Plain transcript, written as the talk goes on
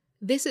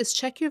This is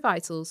Check Your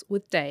Vitals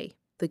with Day,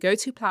 the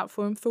go-to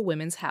platform for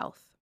women's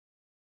health.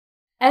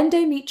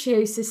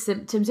 Endometriosis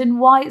symptoms and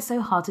why it's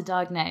so hard to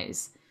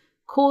diagnose,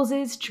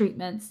 causes,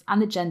 treatments,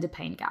 and the gender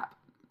pain gap.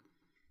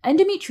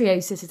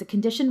 Endometriosis is a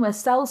condition where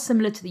cells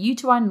similar to the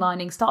uterine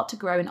lining start to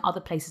grow in other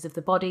places of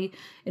the body,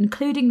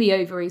 including the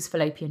ovaries,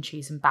 fallopian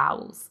tubes, and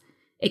bowels.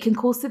 It can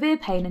cause severe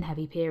pain and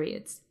heavy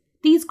periods.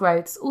 These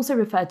growths, also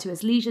referred to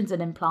as lesions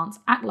and implants,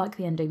 act like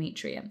the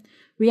endometrium,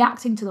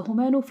 reacting to the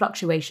hormonal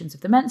fluctuations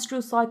of the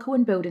menstrual cycle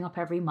and building up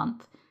every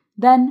month,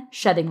 then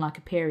shedding like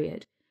a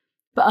period.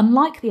 But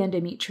unlike the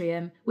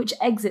endometrium, which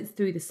exits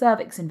through the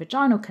cervix and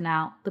vaginal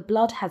canal, the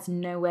blood has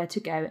nowhere to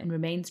go and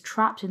remains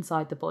trapped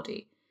inside the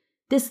body.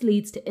 This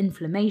leads to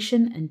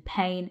inflammation and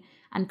pain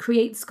and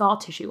creates scar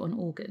tissue on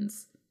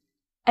organs.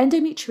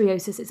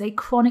 Endometriosis is a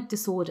chronic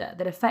disorder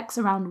that affects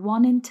around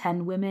 1 in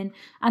 10 women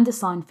and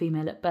assigned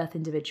female at birth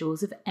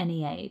individuals of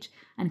any age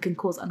and can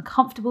cause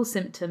uncomfortable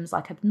symptoms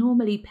like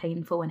abnormally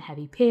painful and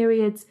heavy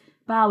periods,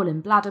 bowel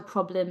and bladder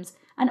problems,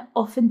 and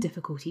often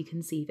difficulty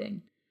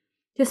conceiving.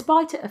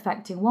 Despite it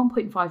affecting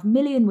 1.5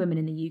 million women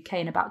in the UK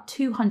and about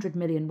 200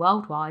 million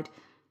worldwide,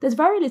 there's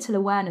very little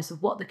awareness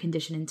of what the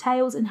condition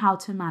entails and how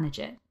to manage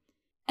it.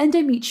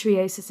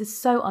 Endometriosis is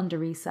so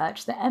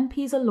under-researched that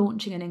MPs are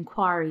launching an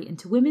inquiry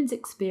into women's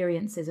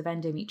experiences of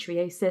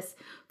endometriosis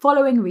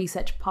following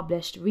research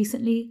published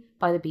recently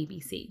by the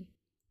BBC.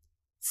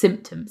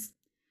 Symptoms.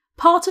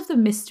 Part of the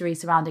mystery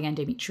surrounding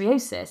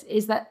endometriosis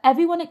is that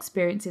everyone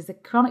experiences the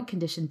chronic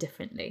condition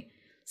differently.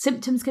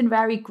 Symptoms can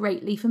vary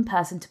greatly from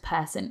person to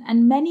person,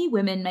 and many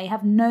women may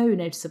have no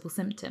noticeable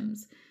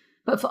symptoms.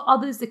 But for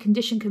others, the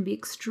condition can be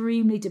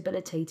extremely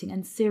debilitating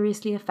and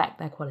seriously affect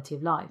their quality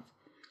of life.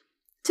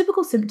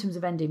 Typical symptoms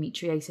of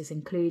endometriosis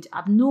include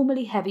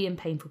abnormally heavy and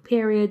painful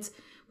periods,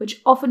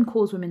 which often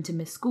cause women to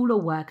miss school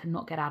or work and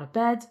not get out of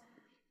bed,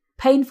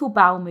 painful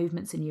bowel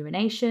movements and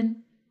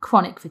urination,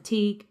 chronic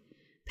fatigue,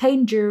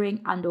 pain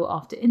during and or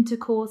after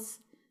intercourse,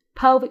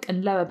 pelvic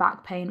and lower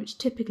back pain, which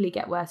typically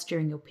get worse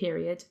during your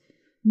period,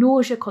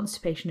 nausea,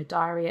 constipation or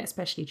diarrhea,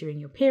 especially during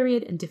your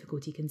period, and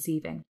difficulty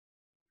conceiving.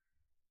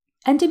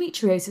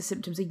 Endometriosis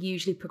symptoms are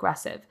usually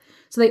progressive,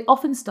 so they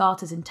often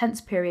start as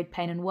intense period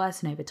pain and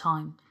worsen over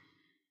time.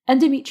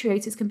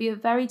 Endometriosis can be a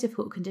very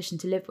difficult condition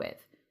to live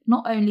with,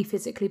 not only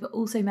physically but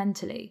also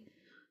mentally.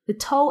 The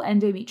toll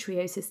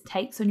endometriosis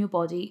takes on your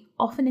body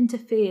often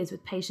interferes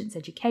with patients'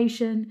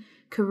 education,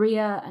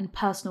 career, and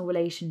personal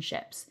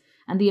relationships,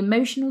 and the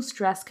emotional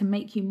stress can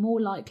make you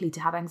more likely to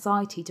have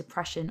anxiety,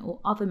 depression,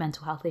 or other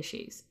mental health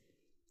issues.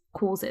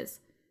 Causes.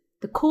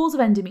 The cause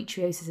of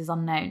endometriosis is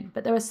unknown,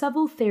 but there are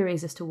several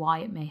theories as to why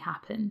it may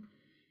happen.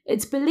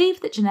 It's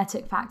believed that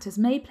genetic factors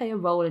may play a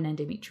role in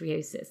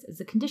endometriosis, as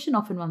the condition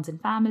often runs in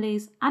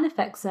families and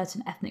affects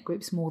certain ethnic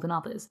groups more than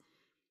others.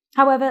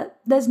 However,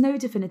 there's no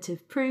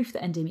definitive proof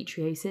that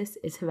endometriosis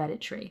is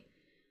hereditary.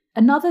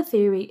 Another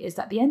theory is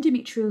that the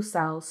endometrial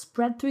cells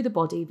spread through the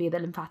body via the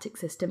lymphatic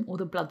system or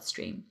the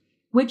bloodstream,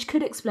 which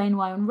could explain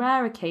why on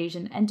rare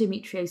occasion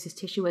endometriosis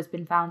tissue has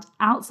been found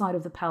outside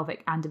of the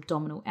pelvic and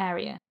abdominal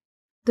area.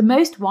 The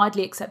most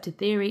widely accepted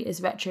theory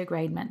is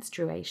retrograde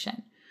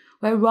menstruation,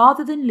 where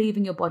rather than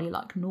leaving your body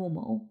like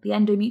normal, the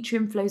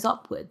endometrium flows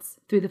upwards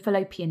through the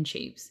fallopian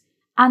tubes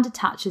and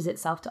attaches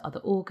itself to other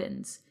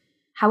organs.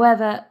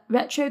 However,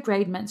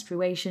 retrograde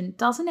menstruation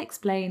doesn't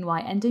explain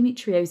why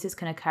endometriosis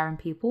can occur in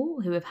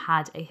people who have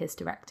had a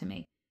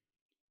hysterectomy.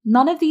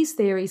 None of these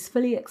theories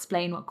fully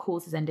explain what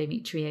causes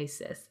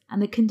endometriosis,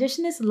 and the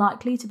condition is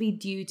likely to be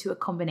due to a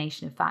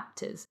combination of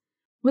factors.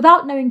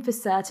 Without knowing for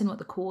certain what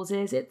the cause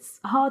is,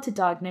 it's hard to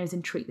diagnose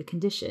and treat the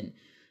condition,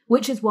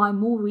 which is why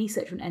more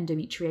research on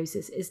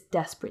endometriosis is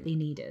desperately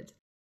needed.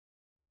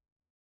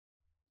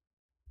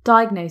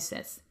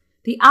 Diagnosis.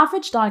 The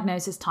average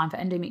diagnosis time for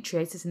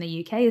endometriosis in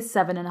the UK is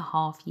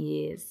 7.5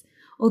 years,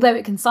 although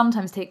it can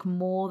sometimes take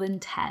more than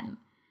 10.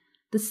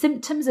 The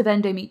symptoms of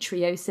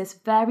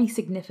endometriosis vary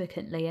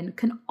significantly and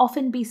can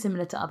often be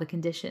similar to other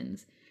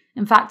conditions.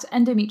 In fact,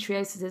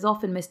 endometriosis is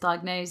often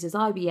misdiagnosed as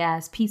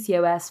IBS,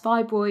 PCOS,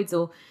 fibroids,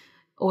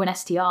 or an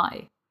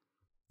STI.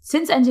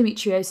 Since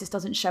endometriosis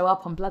doesn't show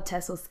up on blood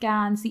tests or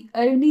scans, the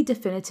only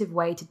definitive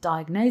way to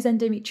diagnose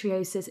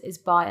endometriosis is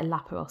by a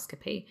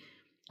laparoscopy,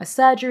 a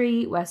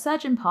surgery where a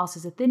surgeon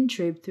passes a thin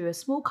tube through a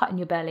small cut in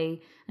your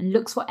belly and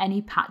looks for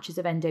any patches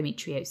of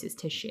endometriosis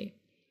tissue.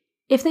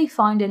 If they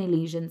find any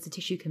lesions, the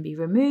tissue can be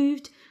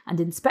removed and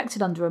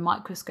inspected under a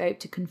microscope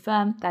to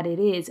confirm that it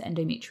is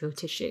endometrial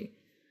tissue.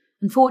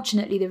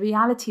 Unfortunately, the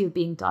reality of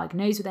being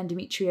diagnosed with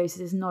endometriosis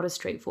is not as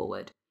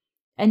straightforward.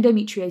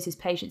 Endometriosis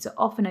patients are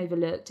often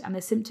overlooked and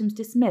their symptoms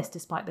dismissed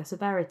despite their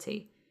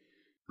severity.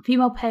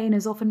 Female pain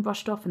is often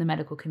brushed off in the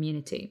medical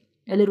community,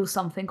 a little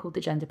something called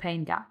the gender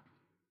pain gap.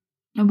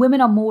 And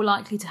women are more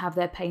likely to have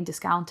their pain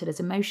discounted as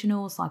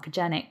emotional or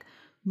psychogenic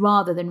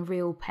rather than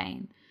real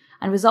pain,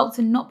 and results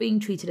in not being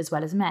treated as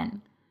well as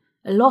men.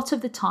 A lot of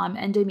the time,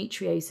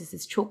 endometriosis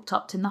is chalked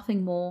up to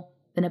nothing more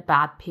than a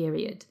bad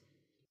period.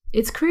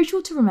 It's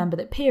crucial to remember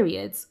that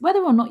periods,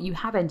 whether or not you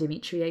have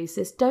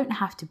endometriosis, don't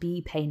have to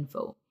be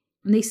painful.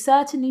 and they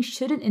certainly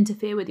shouldn't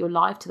interfere with your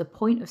life to the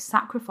point of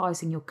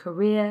sacrificing your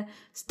career,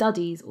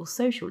 studies, or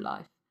social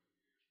life.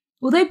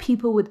 Although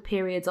people with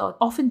periods are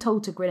often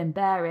told to grin and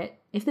bear it,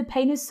 if the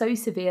pain is so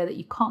severe that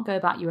you can't go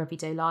about your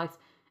everyday life,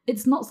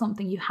 it's not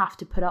something you have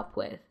to put up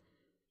with.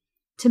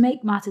 To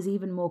make matters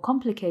even more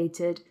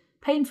complicated,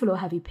 painful or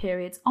heavy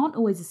periods aren't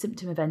always a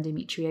symptom of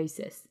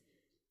endometriosis.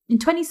 In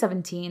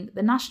 2017,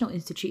 the National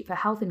Institute for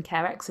Health and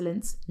Care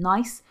Excellence,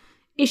 NICE,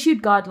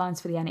 issued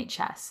guidelines for the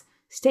NHS,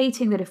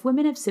 stating that if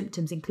women have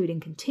symptoms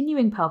including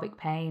continuing pelvic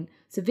pain,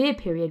 severe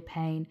period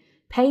pain,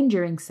 pain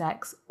during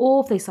sex,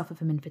 or if they suffer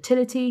from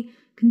infertility,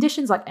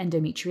 conditions like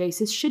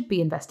endometriosis should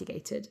be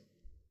investigated.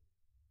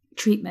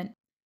 Treatment.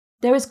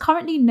 There is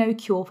currently no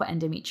cure for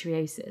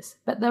endometriosis,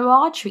 but there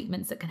are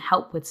treatments that can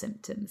help with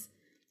symptoms.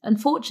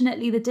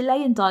 Unfortunately, the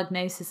delay in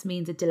diagnosis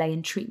means a delay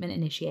in treatment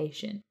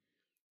initiation.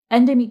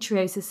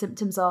 Endometriosis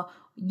symptoms are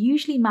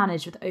usually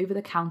managed with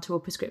over-the-counter or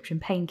prescription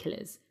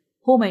painkillers,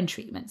 hormone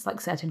treatments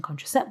like certain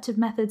contraceptive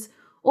methods,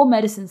 or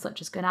medicines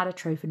such as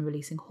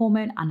gonadotropin-releasing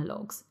hormone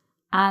analogues,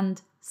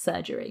 and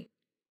surgery.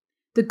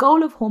 The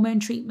goal of hormone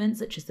treatments,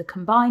 such as the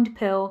combined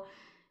pill,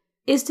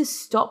 is to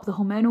stop the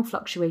hormonal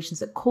fluctuations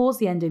that cause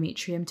the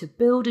endometrium to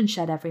build and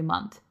shed every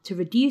month, to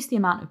reduce the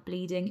amount of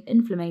bleeding,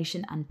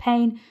 inflammation, and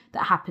pain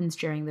that happens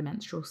during the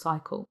menstrual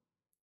cycle.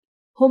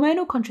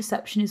 Hormonal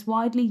contraception is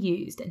widely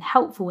used and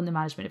helpful in the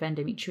management of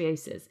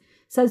endometriosis,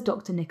 says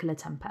Dr. Nicola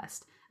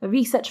Tempest, a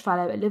research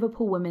fellow at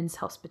Liverpool Women's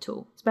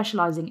Hospital,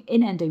 specialising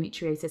in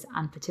endometriosis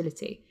and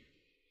fertility.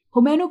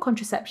 Hormonal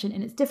contraception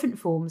in its different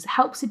forms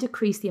helps to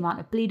decrease the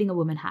amount of bleeding a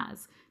woman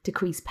has,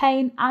 decrease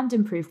pain, and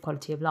improve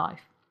quality of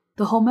life.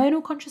 The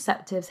hormonal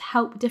contraceptives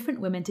help different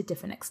women to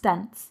different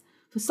extents.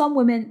 For some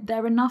women,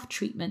 they're enough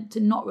treatment to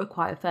not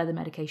require further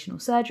medication or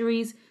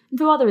surgeries, and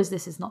for others,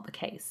 this is not the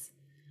case.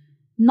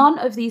 None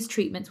of these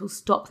treatments will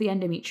stop the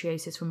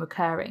endometriosis from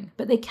recurring,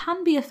 but they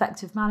can be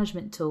effective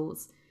management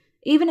tools.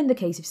 Even in the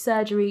case of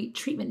surgery,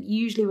 treatment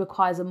usually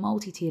requires a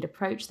multi-tiered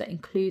approach that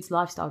includes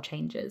lifestyle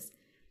changes.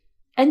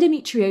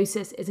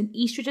 Endometriosis is an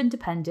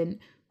estrogen-dependent,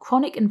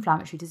 chronic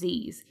inflammatory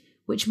disease,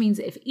 which means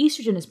that if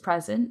estrogen is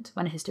present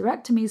when a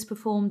hysterectomy is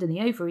performed and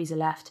the ovaries are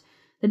left,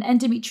 then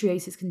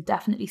endometriosis can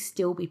definitely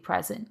still be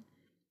present.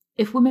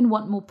 If women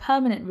want more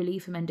permanent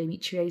relief from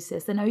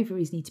endometriosis, then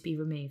ovaries need to be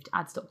removed,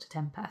 adds Dr.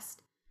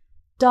 Tempest.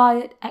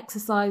 Diet,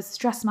 exercise,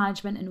 stress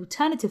management, and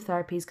alternative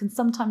therapies can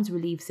sometimes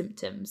relieve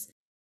symptoms.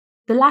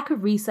 The lack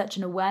of research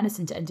and awareness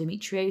into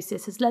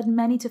endometriosis has led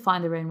many to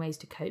find their own ways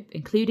to cope,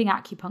 including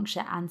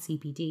acupuncture and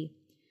CBD.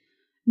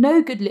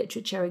 No good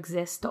literature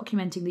exists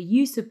documenting the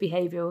use of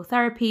behavioural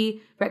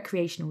therapy,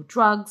 recreational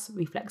drugs,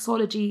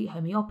 reflexology,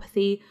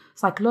 homeopathy,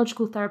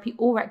 psychological therapy,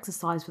 or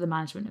exercise for the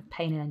management of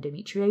pain and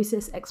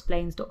endometriosis,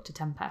 explains Dr.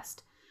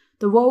 Tempest.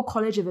 The Royal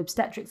College of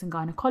Obstetrics and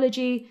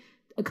Gynecology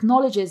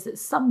acknowledges that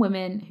some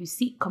women who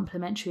seek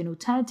complementary and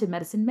alternative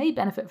medicine may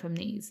benefit from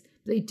these,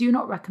 but they do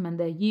not recommend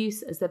their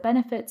use as their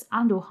benefits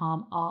and/or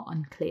harm are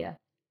unclear.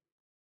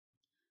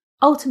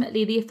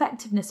 Ultimately, the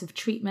effectiveness of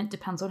treatment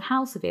depends on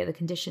how severe the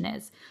condition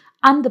is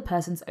and the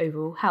person's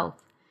overall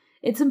health.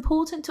 It's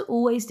important to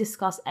always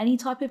discuss any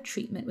type of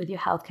treatment with your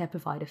healthcare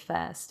provider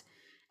first.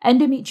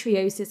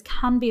 Endometriosis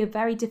can be a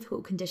very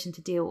difficult condition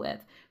to deal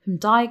with, from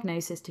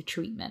diagnosis to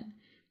treatment.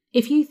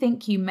 If you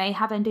think you may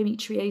have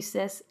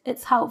endometriosis,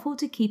 it's helpful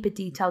to keep a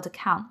detailed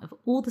account of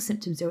all the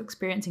symptoms you're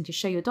experiencing to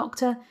show your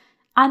doctor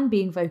and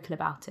being vocal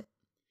about it.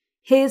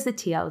 Here's the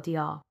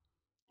TLDR.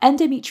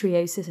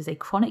 Endometriosis is a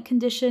chronic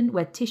condition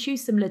where tissue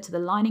similar to the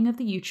lining of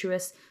the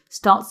uterus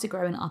starts to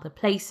grow in other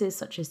places,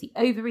 such as the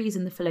ovaries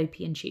and the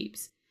fallopian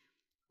tubes.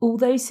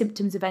 Although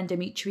symptoms of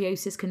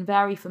endometriosis can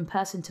vary from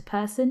person to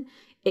person,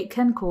 it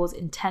can cause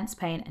intense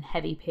pain and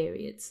heavy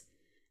periods.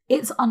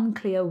 It's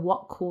unclear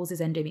what causes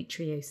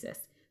endometriosis,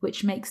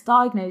 which makes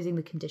diagnosing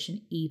the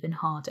condition even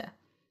harder.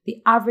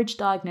 The average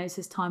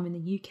diagnosis time in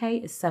the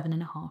UK is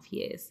 7.5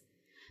 years.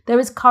 There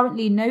is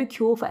currently no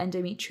cure for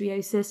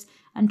endometriosis,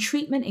 and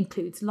treatment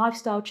includes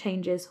lifestyle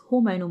changes,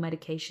 hormonal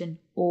medication,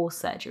 or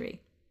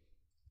surgery.